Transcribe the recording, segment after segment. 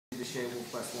share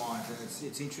Wolf Blass wines, and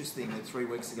it's interesting that 3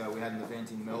 weeks ago we had an event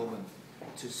in Melbourne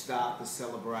to start the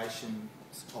celebration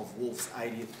of Wolf's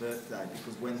 80th birthday,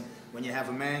 because when you have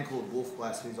a man called Wolf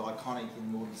Blass who's iconic in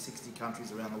more than 60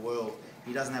 countries around the world,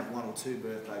 he doesn't have 1 or 2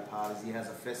 birthday parties, he has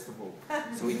a festival.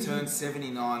 So he turned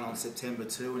 79 on September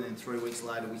 2, and then 3 weeks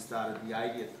later we started the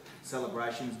 80th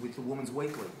celebrations with the Woman's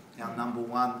Weekly, our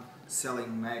 #1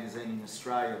 selling magazine in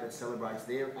Australia that celebrates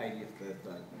their 80th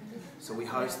birthday. So we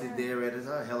hosted their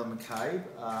editor, Helen McCabe,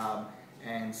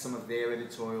 and some of their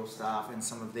editorial staff and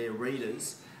some of their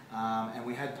readers, and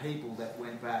we had people that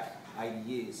went back 80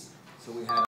 years. So we had